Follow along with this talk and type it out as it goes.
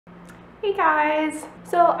Hey guys!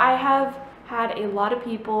 So I have had a lot of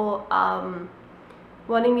people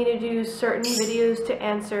wanting me to do certain videos to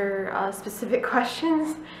answer specific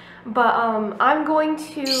questions, but I'm going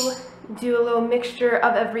to do a little mixture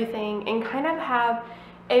of everything and kind of have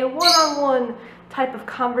a one-on-one type of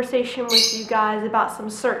conversation with you guys about some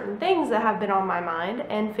certain things that have been on my mind,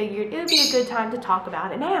 and figured it would be a good time to talk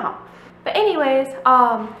about it now. But anyways,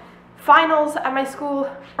 finals at my school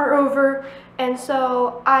are over, and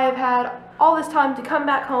so I've had all this time to come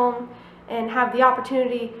back home and have the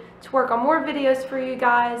opportunity to work on more videos for you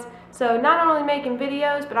guys. So not only making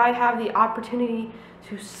videos, but I have the opportunity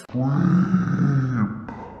to sleep.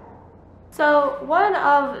 So one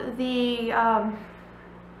of the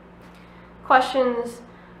questions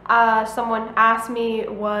someone asked me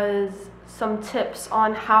was some tips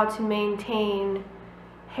on how to maintain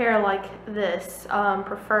hair like this,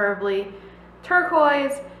 preferably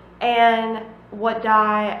turquoise, and what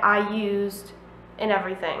dye I used and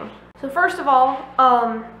everything. So first of all,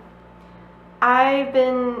 I've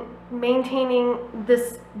been maintaining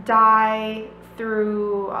this dye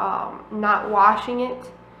through not washing it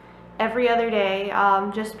every other day,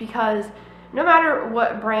 just because no matter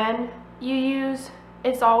what brand you use,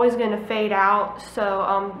 it's always going to fade out.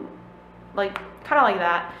 So like kind of like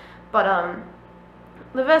that, but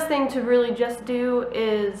the best thing to really just do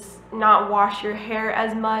is not wash your hair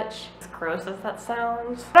as much, as gross as that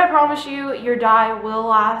sounds. But I promise you, your dye will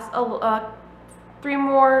last three or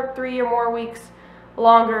more weeks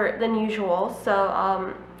longer than usual.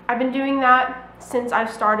 So I've been doing that since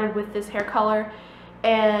I've started with this hair color,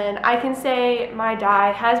 and I can say my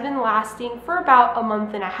dye has been lasting for about a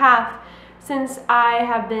month and a half since I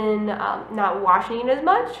have been not washing it as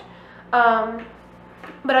much.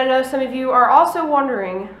 But I know some of you are also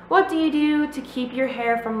wondering, what do you do to keep your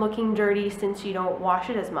hair from looking dirty since you don't wash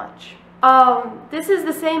it as much? This is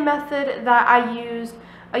the same method that I used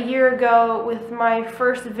a year ago with my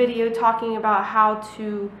first video talking about how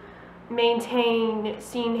to maintain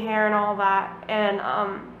seen hair and all that. And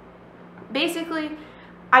basically,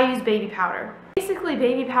 I use baby powder. Basically,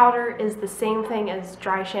 baby powder is the same thing as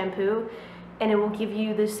dry shampoo, and it will give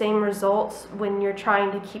you the same results when you're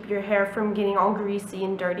trying to keep your hair from getting all greasy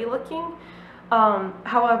and dirty looking.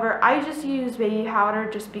 However, I just use baby powder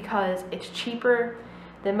just because it's cheaper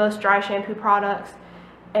than most dry shampoo products,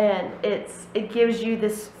 and it gives you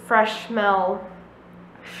this fresh smell,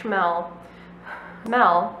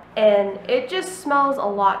 and it just smells a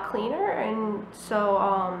lot cleaner. And so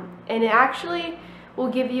and it actually will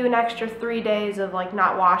give you an extra 3 days of like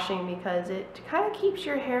not washing, because it kind of keeps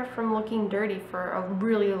your hair from looking dirty for a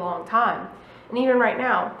really long time. And even right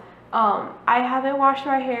now, I haven't washed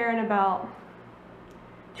my hair in about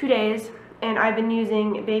 2 days, and I've been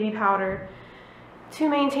using baby powder to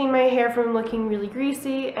maintain my hair from looking really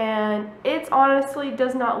greasy, and it honestly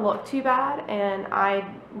does not look too bad, and I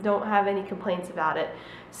don't have any complaints about it.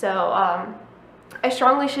 So I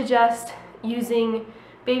strongly suggest using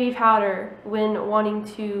baby powder when wanting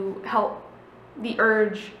to help the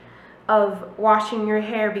urge of washing your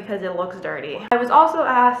hair because it looks dirty. I was also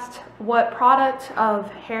asked what product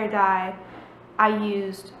of hair dye I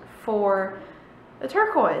used for the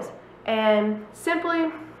turquoise, and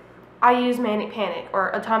simply I use Manic Panic, or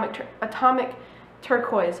Atomic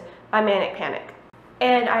Turquoise by Manic Panic.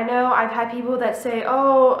 And I know I've had people that say,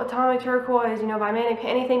 oh, Atomic Turquoise, you know,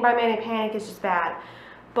 anything by Manic Panic is just bad.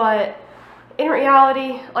 But in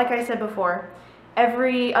reality, like I said before,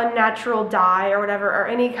 every unnatural dye or whatever, or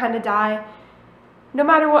any kind of dye, no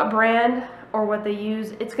matter what brand or what they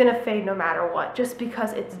use, it's going to fade no matter what, just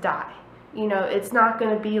because it's dye. You know, it's not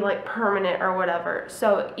going to be like permanent or whatever.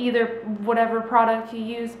 So either whatever product you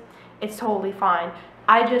use, it's totally fine.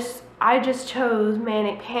 I just chose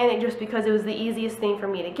Manic Panic just because it was the easiest thing for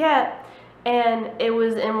me to get, and it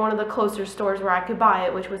was in one of the closer stores where I could buy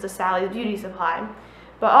it, which was a Sally's Beauty Supply.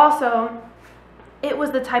 But also, it was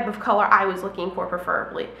the type of color I was looking for,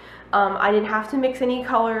 preferably. I didn't have to mix any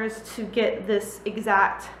colors to get this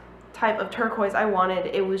exact type of turquoise I wanted.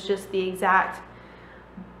 It was just the exact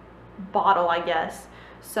bottle, I guess.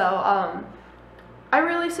 So I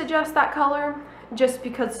really suggest that color just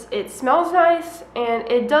because it smells nice and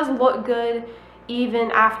it does look good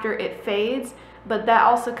even after it fades, but that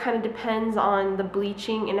also kind of depends on the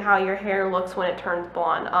bleaching and how your hair looks when it turns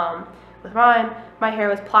blonde. With mine, my hair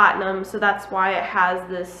was platinum, so that's why it has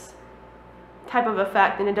this type of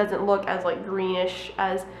effect, and it doesn't look as like greenish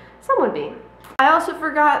as some would be. I also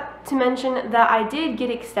forgot to mention that I did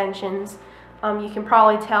get extensions. You can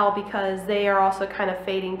probably tell because they are also kind of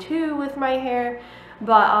fading too with my hair,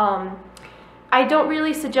 but I don't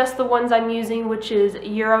really suggest the ones I'm using, which is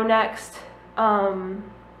Euronext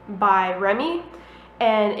by Remy.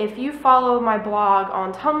 And if you follow my blog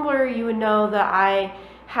on Tumblr, you would know that I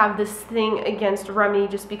have this thing against Remy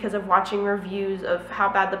just because of watching reviews of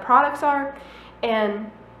how bad the products are. And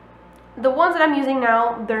the ones that I'm using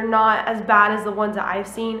now, they're not as bad as the ones that I've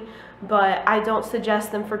seen, but I don't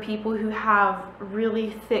suggest them for people who have really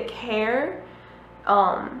thick hair,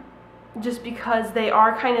 just because they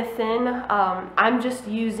are kind of thin. I'm just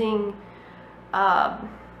using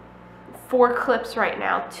 4 clips right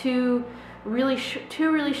now, two really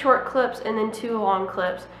short clips and then 2 long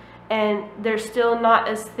clips, and they're still not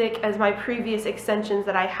as thick as my previous extensions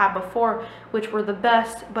that I had before, which were the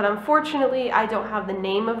best, but unfortunately I don't have the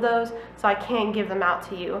name of those, so I can't give them out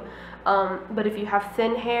to you. But if you have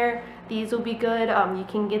thin hair, these will be good. You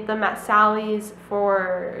can get them at Sally's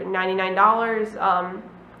for $99,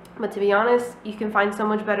 but to be honest, you can find so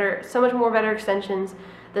much more better extensions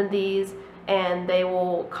than these, and they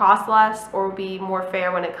will cost less or be more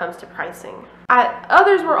fair when it comes to pricing.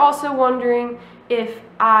 Others were also wondering if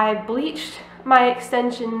I bleached my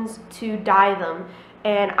extensions to dye them,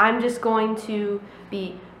 and I'm just going to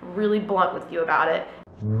be really blunt with you about it.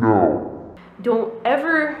 No. Don't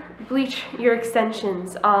ever bleach your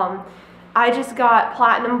extensions. I just got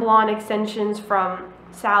platinum blonde extensions from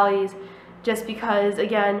Sally's just because,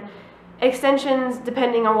 again, extensions,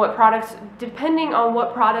 depending on what product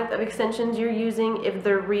of extensions you're using, if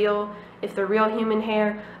they're real human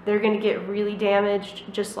hair, they're going to get really damaged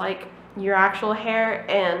just like your actual hair,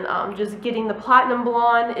 and just getting the platinum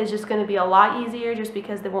blonde is just going to be a lot easier just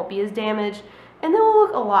because they won't be as damaged and they will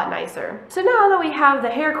look a lot nicer. So now that we have the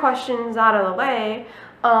hair questions out of the way,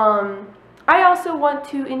 I also want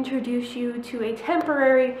to introduce you to a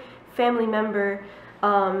temporary family member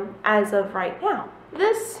as of right now.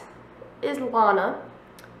 This is Lana,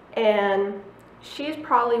 and she's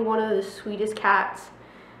probably one of the sweetest cats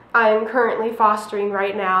I'm currently fostering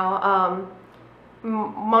right now.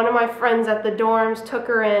 One of my friends at the dorms took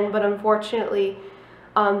her in, but unfortunately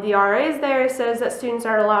the RAs there says that students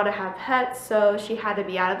aren't allowed to have pets, so she had to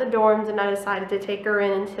be out of the dorms, and I decided to take her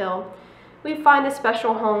in until we find a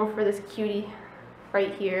special home for this cutie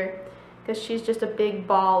right here, because she's just a big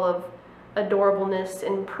ball of adorableness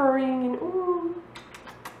and purring and ooh.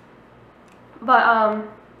 But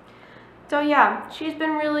so yeah, she's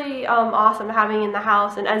been really awesome having in the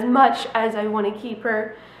house, and as much as I want to keep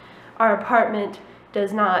her, our apartment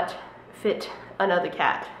does not fit another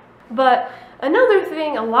cat. But another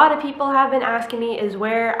thing a lot of people have been asking me is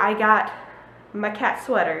where I got my cat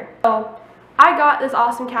sweater. So I got this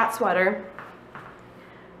awesome cat sweater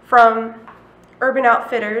from Urban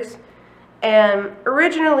Outfitters, and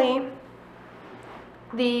originally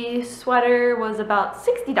the sweater was about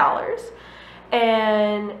 $60.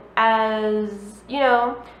 And as you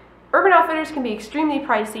know, Urban Outfitters can be extremely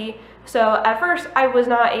pricey, so at first I was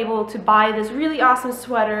not able to buy this really awesome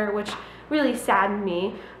sweater, which really saddened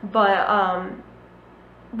me. But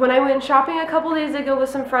when I went shopping a couple days ago with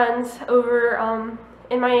some friends over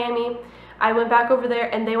in Miami, I went back over there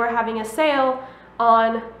and they were having a sale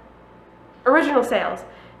on original sales,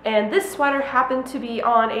 and this sweater happened to be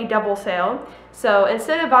on a double sale. So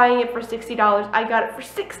instead of buying it for $60, I got it for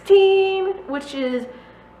 $16, which is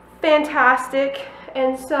fantastic.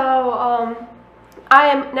 And so I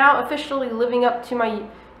am now officially living up to my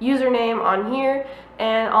username on here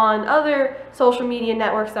and on other social media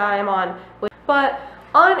networks that I am on. But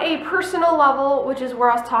on a personal level, which is where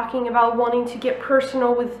I was talking about wanting to get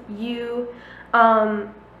personal with you, I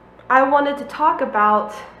wanted to talk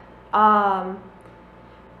about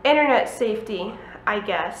internet safety, I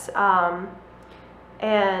guess,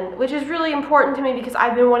 and which is really important to me because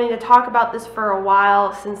I've been wanting to talk about this for a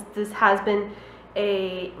while, since this has been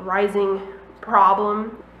a rising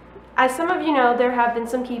problem. As some of you know, there have been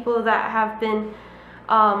some people that have been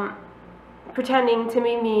pretending to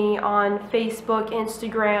be me on Facebook,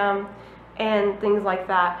 Instagram, and things like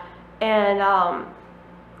that. And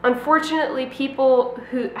unfortunately, people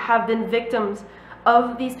who have been victims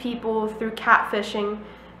of these people through catfishing,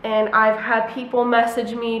 and I've had people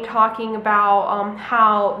message me talking about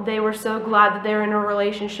how they were so glad that they were in a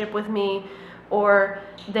relationship with me, or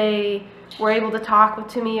they were able to talk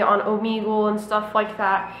to me on Omegle and stuff like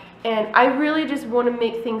that. And I really just want to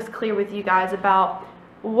make things clear with you guys about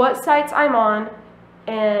what sites I'm on,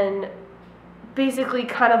 and basically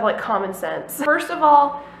kind of like common sense. First of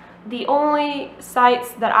all, the only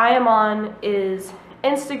sites that I am on is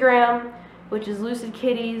Instagram, which is Lucid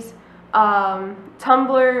Kitties,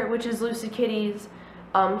 Tumblr, which is Lucid Kitties,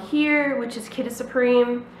 here, which is Kitty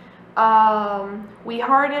Supreme, We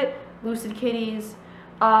Heart It, Lucid Kitties,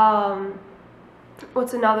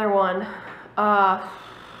 what's another one?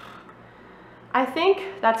 I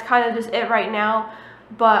think that's kind of just it right now.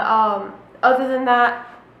 But other than that,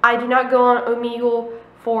 I do not go on Omegle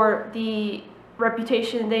for the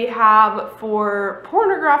reputation they have for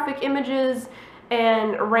pornographic images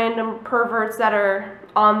and random perverts that are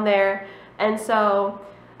on there. And so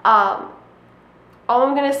all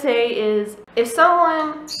I'm gonna say is, if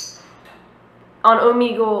someone on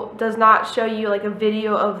Omegle does not show you like a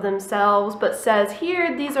video of themselves but says,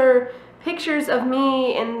 here, these are pictures of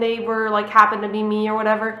me and they were like happen to be me or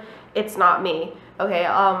whatever, it's not me. Okay,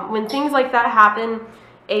 when things like that happen,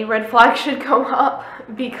 a red flag should go up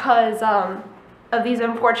because of these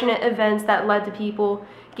unfortunate events that led to people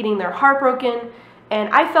getting their heart broken. And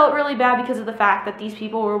I felt really bad because of the fact that these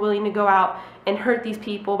people were willing to go out and hurt these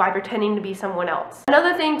people by pretending to be someone else.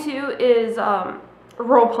 Another thing too is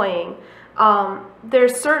role playing.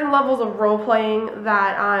 There's certain levels of role playing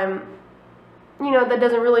that that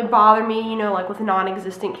doesn't really bother me, like with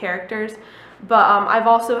non-existent characters. But I've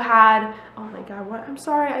also had, oh my god, what? I'm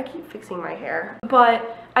sorry, I keep fixing my hair.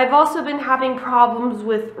 But I've also been having problems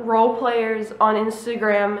with role players on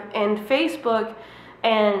Instagram and Facebook,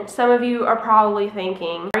 and some of you are probably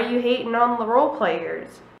thinking, are you hating on the role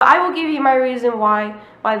players? I will give you my reason why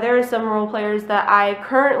there are some role players that I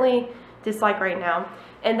currently dislike right now.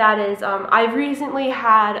 And that is, I've recently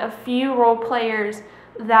had a few role players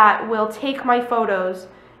that will take my photos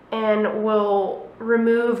and will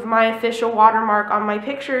remove my official watermark on my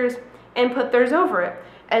pictures and put theirs over it.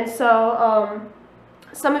 And so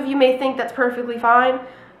some of you may think that's perfectly fine,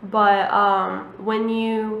 but when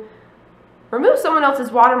you remove someone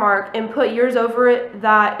else's watermark and put yours over it,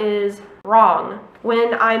 that is wrong.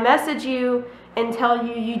 When I message you and tell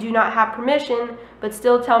you you do not have permission, but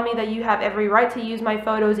still tell me that you have every right to use my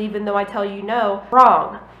photos even though I tell you no,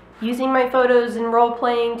 wrong. Using my photos in role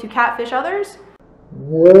playing to catfish others?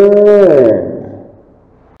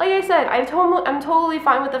 Like I said, I'm totally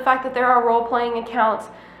fine with the fact that there are role playing accounts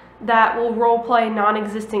that will role play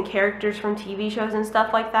non-existent characters from TV shows and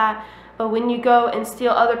stuff like that. But when you go and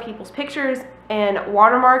steal other people's pictures and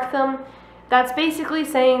watermark them, that's basically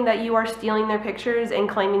saying that you are stealing their pictures and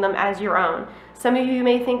claiming them as your own. Some of you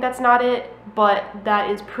may think that's not it, but that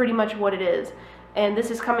is pretty much what it is. And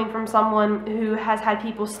this is coming from someone who has had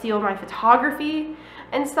people steal my photography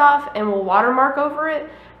and stuff and will watermark over it.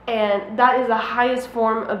 And that is the highest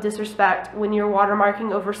form of disrespect when you're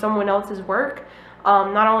watermarking over someone else's work.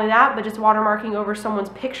 Not only that, but just watermarking over someone's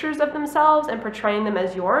pictures of themselves and portraying them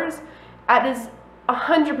as yours. That is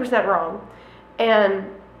 100% wrong. And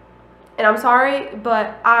I'm sorry,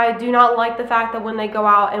 but I do not like the fact that when they go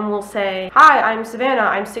out and will say, hi, I'm Savannah,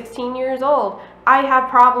 I'm 16 years old. I have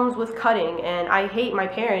problems with cutting and I hate my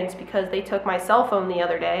parents because they took my cell phone the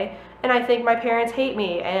other day and I think my parents hate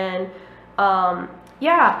me. And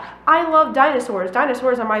yeah, I love dinosaurs.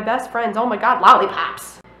 Dinosaurs are my best friends. Oh my god,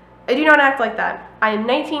 lollipops. I do not act like that. I am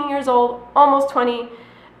 19 years old, almost 20,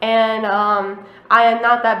 and I am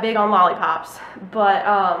not that big on lollipops. But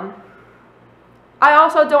I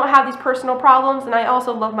also don't have these personal problems, and I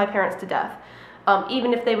also love my parents to death,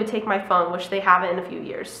 even if they would take my phone, which they haven't in a few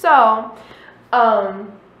years. So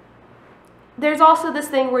there's also this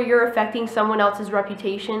thing where you're affecting someone else's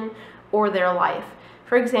reputation or their life.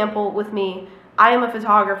 For example, with me, I am a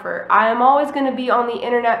photographer. I am always going to be on the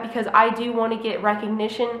internet because I do want to get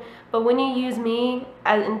recognition, but when you use me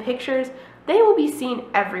as in pictures, they will be seen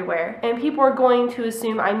everywhere, and people are going to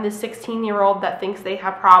assume I'm this 16-year-old that thinks they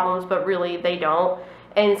have problems, but really they don't,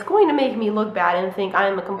 and it's going to make me look bad and think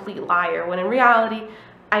I'm a complete liar, when in reality,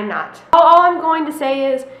 I'm not. All I'm going to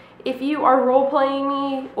say is, if you are role-playing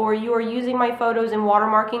me, or you are using my photos and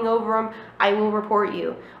watermarking over them, I will report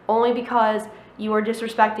you, only because you are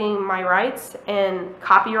disrespecting my rights and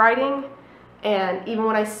copywriting, and even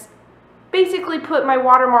when I basically put my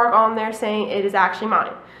watermark on there saying it is actually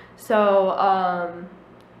mine. So,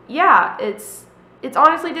 yeah, it's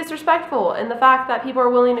honestly disrespectful, and the fact that people are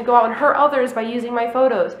willing to go out and hurt others by using my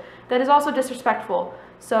photos, that is also disrespectful.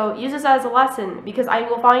 So use this as a lesson, because I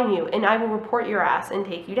will find you, and I will report your ass and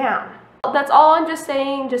take you down. That's all I'm just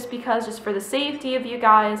saying, just for the safety of you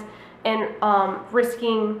guys, and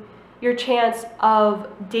risking your chance of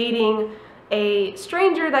dating a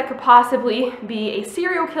stranger that could possibly be a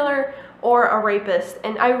serial killer or a rapist,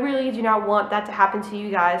 and I really do not want that to happen to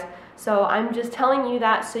you guys. So I'm just telling you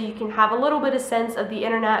that so you can have a little bit of sense of the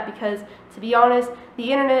internet, because to be honest,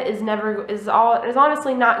 the internet is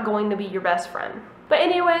honestly not going to be your best friend. But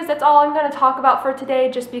anyways, that's all I'm going to talk about for today,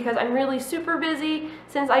 just because I'm really super busy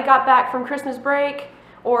since I got back from Christmas break,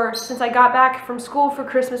 or since I got back from school for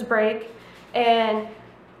Christmas break, and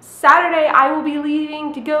Saturday I will be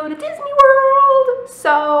leaving to go to Disney World.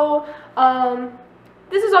 So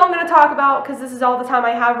this is all I'm going to talk about because this is all the time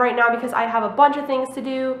I have right now because I have a bunch of things to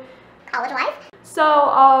do. College life.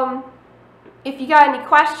 So, if you got any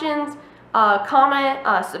questions,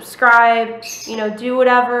 comment, subscribe, you know, do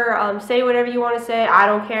whatever, say whatever you want to say. I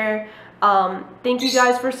don't care. Thank you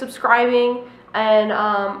guys for subscribing, and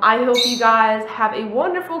I hope you guys have a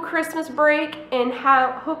wonderful Christmas break and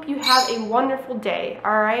hope you have a wonderful day.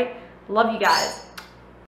 All right, love you guys.